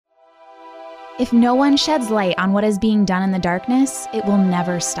If no one sheds light on what is being done in the darkness, it will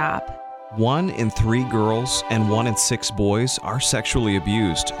never stop. 1 in 3 girls and 1 in 6 boys are sexually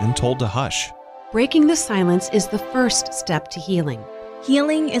abused and told to hush. Breaking the silence is the first step to healing.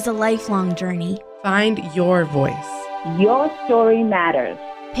 Healing is a lifelong journey. Find your voice. Your story matters.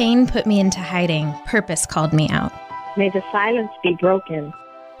 Pain put me into hiding. Purpose called me out. May the silence be broken.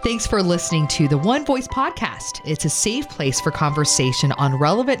 Thanks for listening to the One Voice Podcast. It's a safe place for conversation on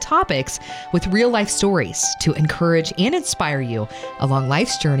relevant topics with real-life stories to encourage and inspire you along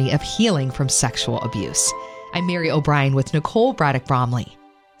life's journey of healing from sexual abuse. I'm Mary O'Brien with Nicole Braddock Bromley.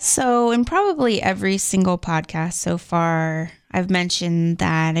 So in probably every single podcast so far, I've mentioned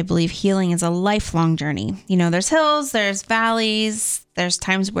that I believe healing is a lifelong journey. You know, there's hills, there's valleys, there's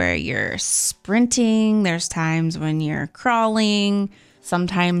times where you're sprinting, there's times when you're crawling.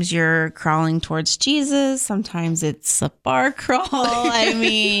 Sometimes you're crawling towards Jesus. Sometimes it's a bar crawl. I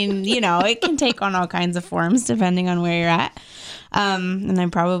mean, you know, it can take on all kinds of forms depending on where you're at. And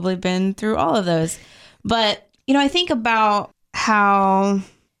I've probably been through all of those. But, you know, I think about how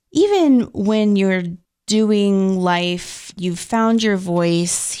even when you're doing life, you've found your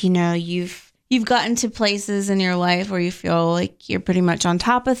voice, you know, you've gotten to places in your life where you feel like you're pretty much on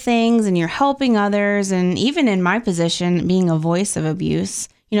top of things and you're helping others. And even in my position, being a voice of abuse,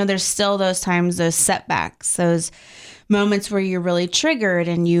 you know, there's still those times, those setbacks, those moments where you're really triggered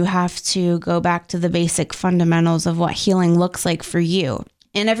and you have to go back to the basic fundamentals of what healing looks like for you.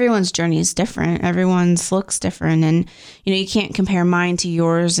 And everyone's journey is different. Everyone's looks different. And, you know, you can't compare mine to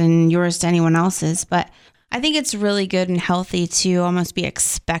yours and yours to anyone else's. But I think it's really good and healthy to almost be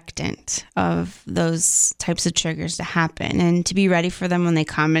expectant of those types of triggers to happen and to be ready for them when they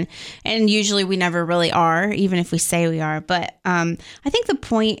come. And usually we never really are, even if we say we are. But I think the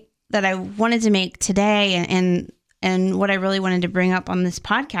point that I wanted to make today and what I really wanted to bring up on this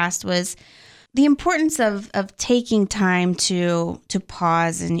podcast was the importance of taking time to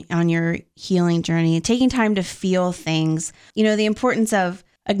pause on your healing journey, taking time to feel things, you know, the importance of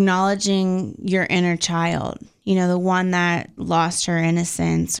acknowledging your inner child, you know, the one that lost her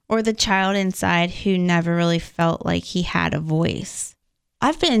innocence or the child inside who never really felt like he had a voice.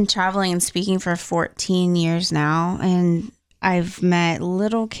 I've been traveling and speaking for 14 years now, and I've met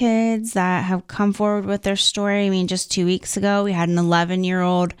little kids that have come forward with their story. I mean, just 2 weeks ago, we had an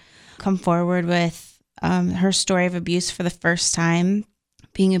 11-year-old come forward with her story of abuse for the first time,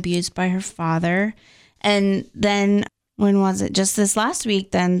 being abused by her father. And then when was it? Just this last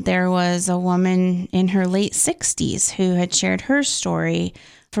week, then there was a woman in her late 60s who had shared her story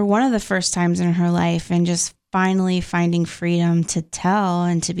for one of the first times in her life and just finally finding freedom to tell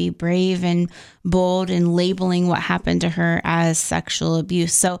and to be brave and bold in labeling what happened to her as sexual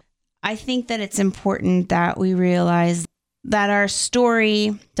abuse. So I think that it's important that we realize that our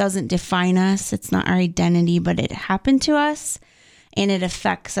story doesn't define us. It's not our identity, but it happened to us. And it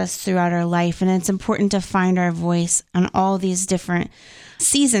affects us throughout our life. And it's important to find our voice on all these different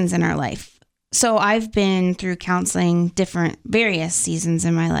seasons in our life. So I've been through counseling various seasons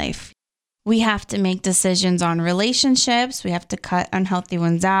in my life. We have to make decisions on relationships. We have to cut unhealthy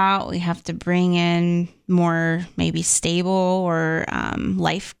ones out. We have to bring in more maybe stable or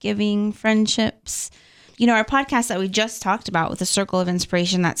life-giving friendships. You know, our podcast that we just talked about with the Circle of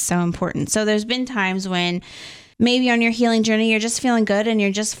Inspiration, that's so important. So there's been times when maybe on your healing journey, you're just feeling good and you're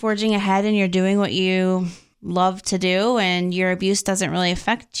just forging ahead and you're doing what you love to do and your abuse doesn't really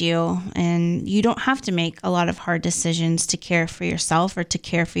affect you. And you don't have to make a lot of hard decisions to care for yourself or to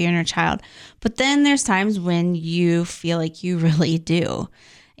care for your inner child. But then there's times when you feel like you really do.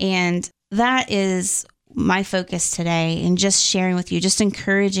 And that is my focus today, and just sharing with you, just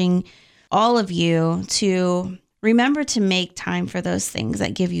encouraging all of you to remember to make time for those things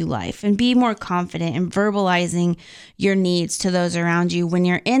that give you life and be more confident in verbalizing your needs to those around you when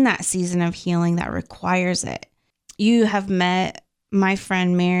you're in that season of healing that requires it. You have met my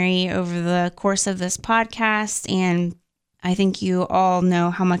friend Mary over the course of this podcast, and I think you all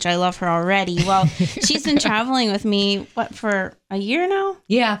know how much I love her already. Well, she's been traveling with me, for a year now?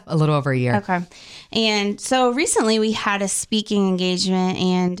 Yeah, a little over a year. Okay. And so recently we had a speaking engagement,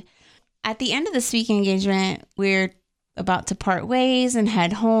 and at the end of the speaking engagement, we're about to part ways and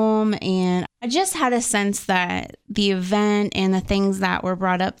head home. And I just had a sense that the event and the things that were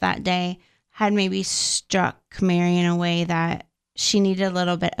brought up that day had maybe struck Mary in a way that she needed a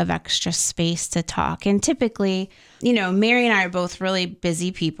little bit of extra space to talk. And typically, you know, Mary and I are both really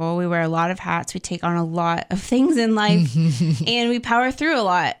busy people. We wear a lot of hats. We take on a lot of things in life and we power through a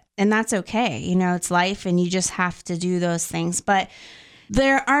lot. And that's okay. You know, it's life and you just have to do those things. But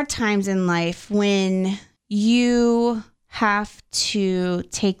there are times in life when you have to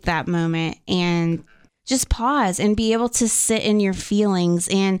take that moment and just pause and be able to sit in your feelings.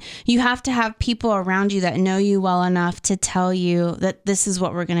 And you have to have people around you that know you well enough to tell you that this is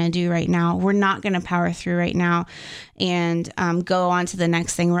what we're going to do right now. We're not going to power through right now and go on to the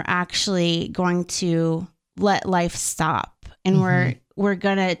next thing. We're actually going to let life stop. And we're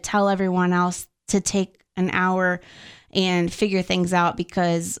going to tell everyone else to take an hour and figure things out,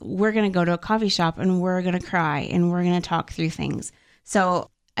 because we're going to go to a coffee shop and we're going to cry and we're going to talk through things. So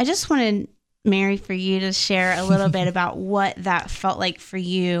I just wanted, Mary, for you to share a little bit about what that felt like for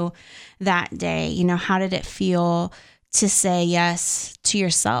you that day. You know, how did it feel to say yes to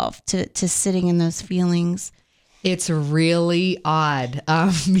yourself, to sitting in those feelings? It's really odd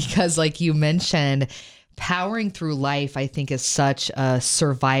because, like you mentioned, powering through life, I think, is such a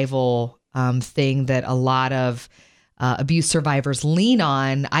survival thing that a lot of abuse survivors lean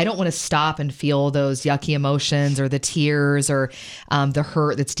on. I don't want to stop and feel those yucky emotions or the tears or the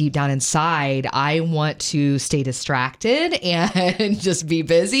hurt that's deep down inside. I want to stay distracted and just be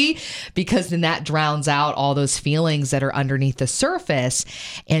busy, because then that drowns out all those feelings that are underneath the surface.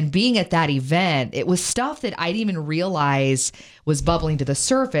 And being at that event, it was stuff that I didn't even realize was bubbling to the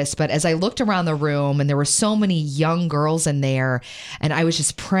surface. But as I looked around the room, and there were so many young girls in there, and I was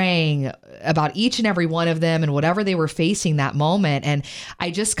just praying about each and every one of them and whatever they were facing that moment. And I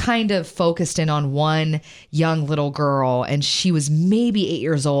just kind of focused in on one young little girl, and she was maybe 8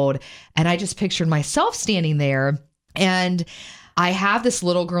 years old. And I just pictured myself standing there, and I have this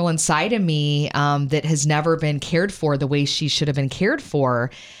little girl inside of me that has never been cared for the way she should have been cared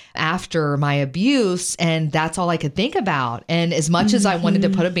for after my abuse. And that's all I could think about. And as much as I wanted to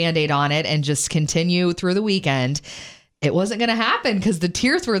put a Band-Aid on it and just continue through the weekend, it wasn't going to happen because the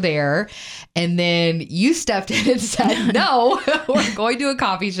tears were there. And then you stepped in and said, no, we're going to a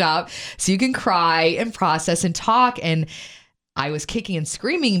coffee shop so you can cry and process and talk. And I was kicking and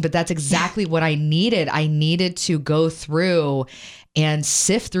screaming, but that's exactly what I needed. I needed to go through and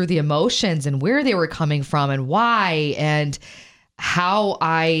sift through the emotions and where they were coming from and why, and how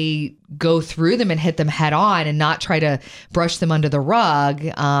I go through them and hit them head on and not try to brush them under the rug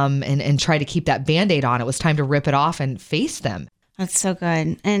and try to keep that Band-Aid on. It was time to rip it off and face them. That's so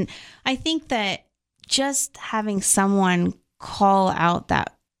good. And I think that just having someone call out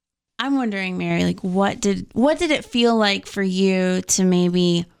that, I'm wondering, Mary, like what did it feel like for you to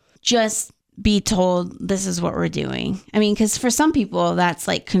maybe just be told this is what we're doing? I mean, because for some people that's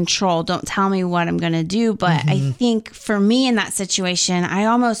like control. Don't tell me what I'm going to do. But I think for me in that situation, I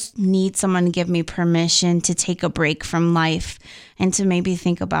almost need someone to give me permission to take a break from life and to maybe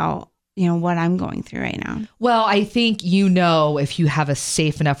think about, you know, what I'm going through right now. Well, I think, you know, if you have a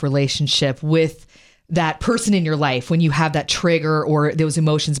safe enough relationship with that person in your life, when you have that trigger or those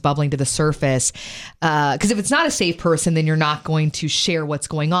emotions bubbling to the surface, because if it's not a safe person, then you're not going to share what's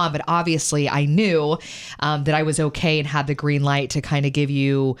going on. But obviously I knew that I was okay and had the green light to kind of give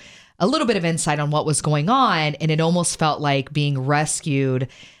you a little bit of insight on what was going on. And it almost felt like being rescued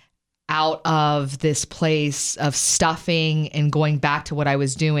out of this place of stuffing and going back to what I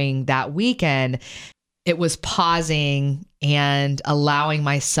was doing that weekend. It was pausing and allowing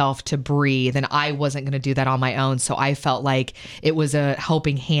myself to breathe. And I wasn't going to do that on my own. So I felt like it was a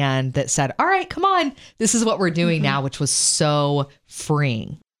helping hand that said, all right, come on, this is what we're doing now, which was so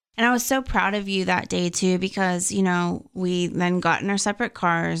freeing. And I was so proud of you that day too, because, you know, we then got in our separate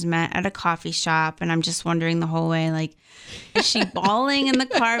cars, met at a coffee shop. And I'm just wondering the whole way, like, is she bawling in the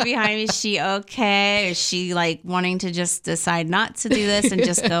car behind me? Is she okay? Is she like wanting to just decide not to do this and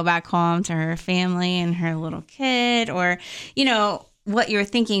just go back home to her family and her little kid? Or, you know, what you were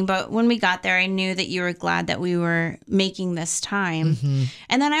thinking. But when we got there, I knew that you were glad that we were making this time.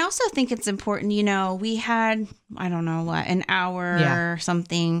 And then I also think it's important, you know, we had, I don't know what, an hour or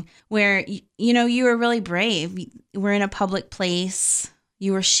something where, you know, you were really brave. We're in a public place.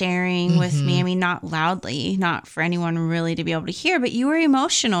 You were sharing with me. I mean, not loudly, not for anyone really to be able to hear, but you were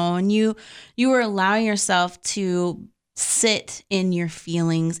emotional and you were allowing yourself to sit in your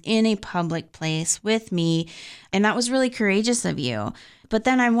feelings in a public place with me. And that was really courageous of you. But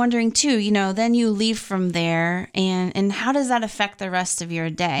then I'm wondering too, you know, then you leave from there and how does that affect the rest of your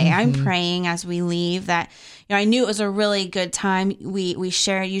day? I'm praying as we leave that, you know, I knew it was a really good time. You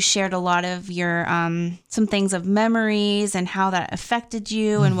shared a lot of your, some things of memories and how that affected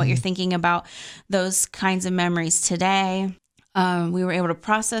you and what you're thinking about those kinds of memories today. We were able to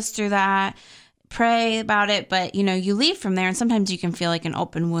process through that. pray about it, but you leave from there and sometimes you can feel like an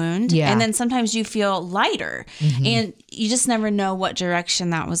open wound. Yeah. And then sometimes you feel lighter and you just never know what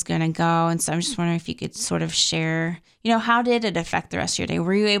direction that was going to go. And so I'm just wondering if you could sort of share, how did it affect the rest of your day?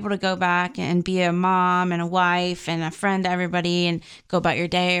 Were you able to go back and be a mom and a wife and a friend to everybody and go about your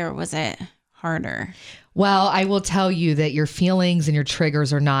day, or was it harder? Well, I will tell you that your feelings and your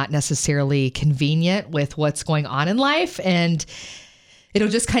triggers are not necessarily convenient with what's going on in life. And it'll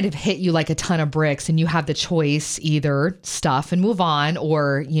just kind of hit you like a ton of bricks, and you have the choice, either stuff and move on,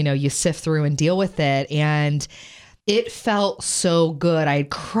 or, you sift through and deal with it. And it felt so good. I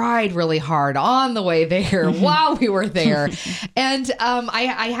cried really hard on the way there while we were there. And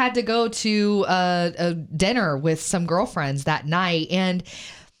I had to go to a dinner with some girlfriends that night, and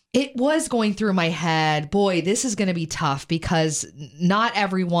it was going through my head, boy, this is going to be tough because not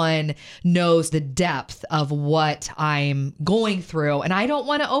everyone knows the depth of what I'm going through. And I don't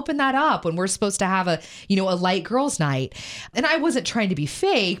want to open that up when we're supposed to have a light girls' night. And I wasn't trying to be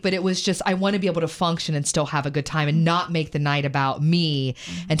fake, but it was just, I want to be able to function and still have a good time and not make the night about me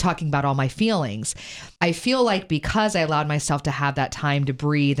and talking about all my feelings. I feel like because I allowed myself to have that time to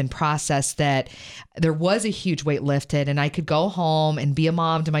breathe and process, that there was a huge weight lifted, and I could go home and be a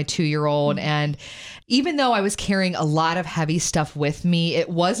mom to my 2-year-old. And even though I was carrying a lot of heavy stuff with me, it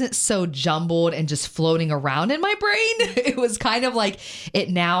wasn't so jumbled and just floating around in my brain. It was kind of like it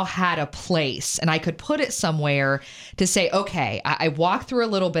now had a place, and I could put it somewhere to say, okay, I walked through a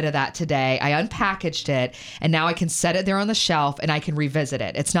little bit of that today. I unpackaged it, and now I can set it there on the shelf and I can revisit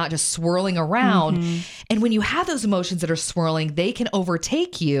it. It's not just swirling around. And when you have those emotions that are swirling, they can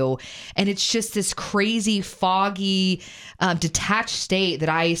overtake you. And it's just this crazy, foggy, detached state that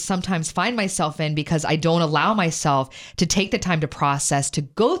I sometimes find myself in because I don't allow myself to take the time to process, to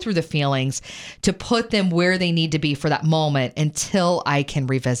go through the feelings, to put them where they need to be for that moment until I can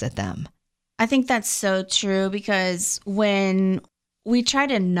revisit them. I think that's so true, because when we try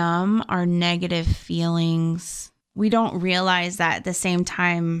to numb our negative feelings, we don't realize that at the same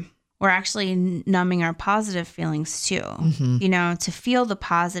time we're actually numbing our positive feelings too. To feel the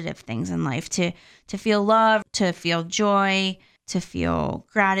positive things in life, to feel love, to feel joy, to feel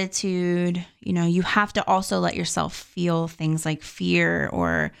gratitude. You have to also let yourself feel things like fear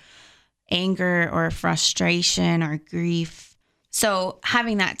or anger or frustration or grief. So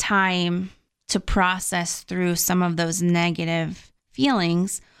having that time to process through some of those negative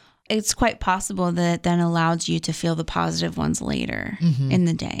feelings, it's quite possible that it then allowed you to feel the positive ones later in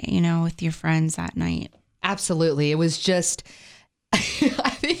the day, with your friends that night. Absolutely. It was just, I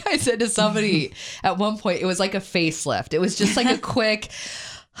think I said to somebody at one point, it was like a facelift. It was just like a quick,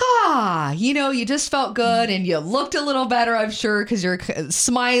 you just felt good and you looked a little better, I'm sure, because you're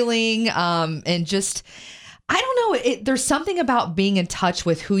smiling and just, I don't know. There's something about being in touch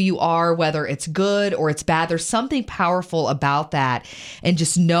with who you are, whether it's good or it's bad. There's something powerful about that. And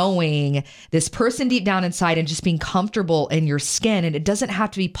just knowing this person deep down inside and just being comfortable in your skin. And it doesn't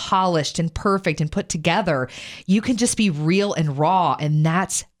have to be polished and perfect and put together. You can just be real and raw. And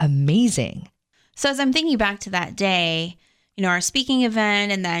that's amazing. So as I'm thinking back to that day, our speaking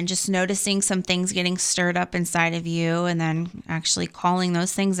event, and then just noticing some things getting stirred up inside of you, and then actually calling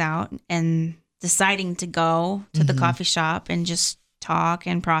those things out and deciding to go to the coffee shop and just talk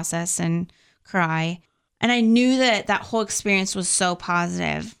and process and cry. And I knew that whole experience was so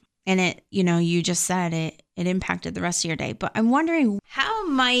positive, and it, you just said it impacted the rest of your day. But I'm wondering, how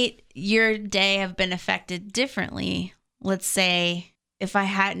might your day have been affected differently? Let's say if I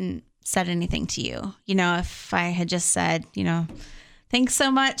hadn't said anything to you, if I had just said, thanks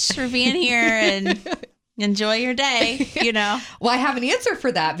so much for being here and enjoy your day, Well, I have an answer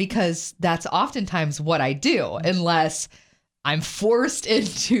for that, because that's oftentimes what I do, unless I'm forced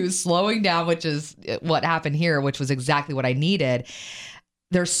into slowing down, which is what happened here, which was exactly what I needed.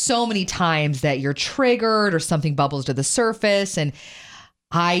 There's so many times that you're triggered or something bubbles to the surface, and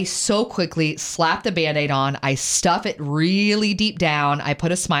I so quickly slap the Band-Aid on, I stuff it really deep down, I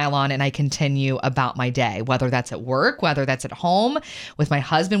put a smile on, and I continue about my day, whether that's at work, whether that's at home, with my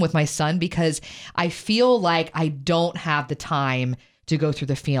husband, with my son, because I feel like I don't have the time to go through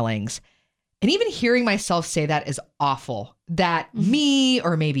the feelings. And even hearing myself say that is awful, that me,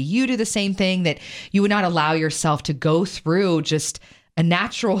 or maybe you do the same thing, that you would not allow yourself to go through just a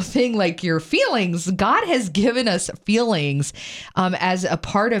natural thing like your feelings. God has given us feelings as a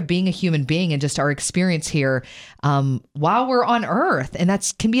part of being a human being and just our experience here while we're on earth. And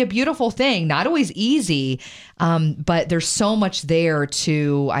that can be a beautiful thing, not always easy, but there's so much there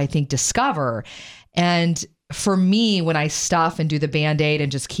to, I think, discover. And for me, when I stuff and do the Band-Aid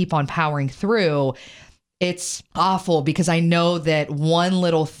and just keep on powering through, It's awful because I know that one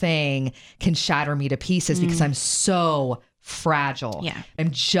little thing can shatter me to pieces because I'm so fragile. Yeah. I'm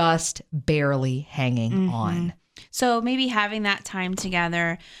just barely hanging on. So maybe having that time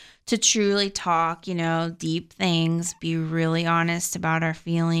together to truly talk, deep things, be really honest about our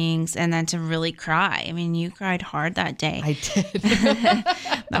feelings, and then to really cry. I mean, you cried hard that day. I did.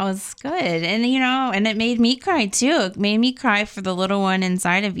 That was good. And, and it made me cry too. It made me cry for the little one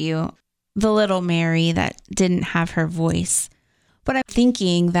inside of you, the little Mary that didn't have her voice. But I'm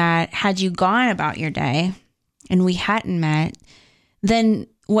thinking that had you gone about your day and we hadn't met, then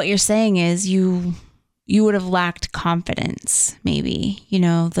what you're saying is you would have lacked confidence, maybe.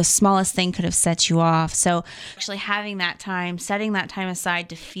 The smallest thing could have set you off. So actually having that time, setting that time aside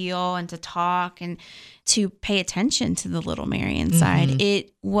to feel and to talk and to pay attention to the little Mary inside,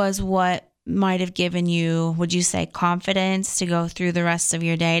 it was what might have given you, would you say, confidence to go through the rest of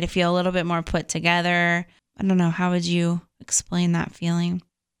your day, to feel a little bit more put together? I don't know. How would you explain that feeling?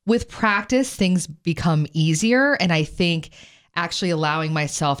 With practice, things become easier. And I think actually allowing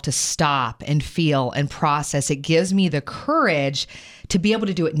myself to stop and feel and process, it gives me the courage to be able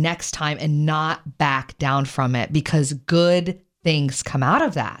to do it next time and not back down from it, because good things come out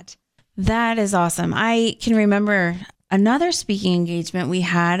of that. That is awesome. I can remember another speaking engagement we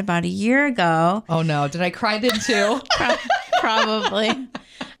had about a year ago. Oh no, did I cry then too? Probably.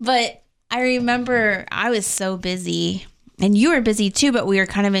 But I remember I was so busy, and you were busy too, but we were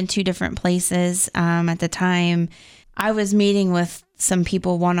kind of in two different places at the time. I was meeting with some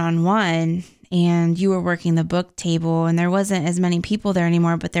people one-on-one, and you were working the book table, and there wasn't as many people there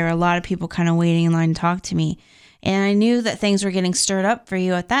anymore, but there were a lot of people kind of waiting in line to talk to me. And I knew that things were getting stirred up for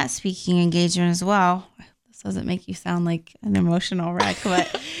you at that speaking engagement as well. This doesn't make you sound like an emotional wreck, but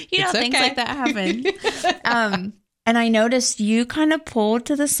things like that happen. And I noticed you kind of pulled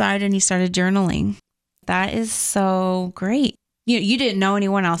to the side and you started journaling. That is so great. You didn't know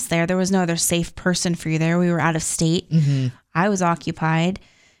anyone else there. There was no other safe person for you there. We were out of state. I was occupied.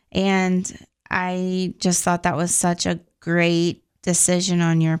 And I just thought that was such a great decision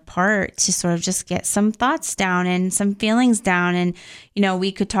on your part to sort of just get some thoughts down and some feelings down. And,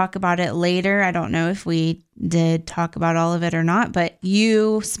 we could talk about it later. I don't know if we did talk about all of it or not, but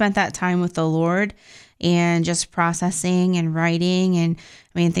you spent that time with the Lord and just processing and writing. And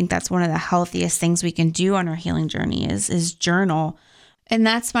I think that's one of the healthiest things we can do on our healing journey is journal. And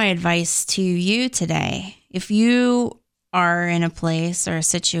that's my advice to you today. If you are in a place or a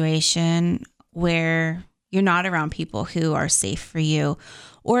situation where you're not around people who are safe for you,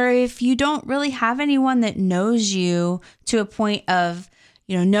 or if you don't really have anyone that knows you to a point of,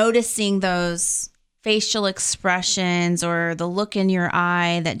 noticing those facial expressions or the look in your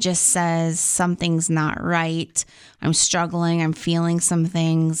eye that just says something's not right. I'm struggling. I'm feeling some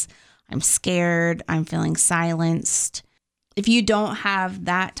things. I'm scared. I'm feeling silenced. If you don't have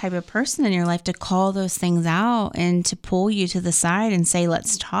that type of person in your life to call those things out and to pull you to the side and say,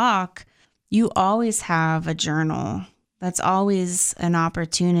 let's talk, you always have a journal. That's always an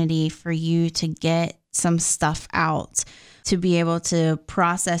opportunity for you to get some stuff out, to be able to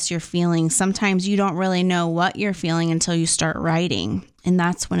process your feelings. Sometimes you don't really know what you're feeling until you start writing, and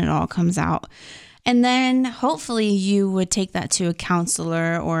that's when it all comes out. And then hopefully you would take that to a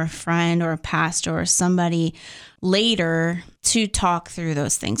counselor or a friend or a pastor or somebody later to talk through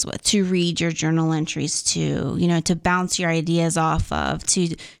those things with, to read your journal entries to, to bounce your ideas off of,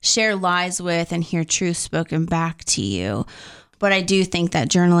 to share lies with and hear truth spoken back to you. But I do think that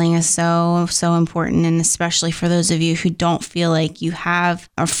journaling is so, so important, and especially for those of you who don't feel like you have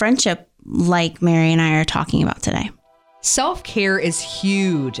a friendship like Mary and I are talking about today. Self-care is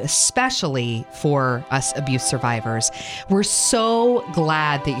huge, especially for us abuse survivors. We're so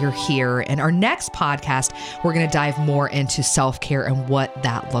glad that you're here. And our next podcast, we're going to dive more into self-care and what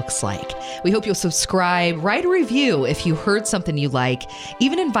that looks like. We hope you'll subscribe, write a review if you heard something you like,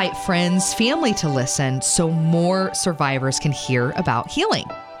 even invite friends, family to listen so more survivors can hear about healing.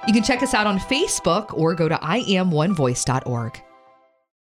 You can check us out on Facebook or go to iamonevoice.org.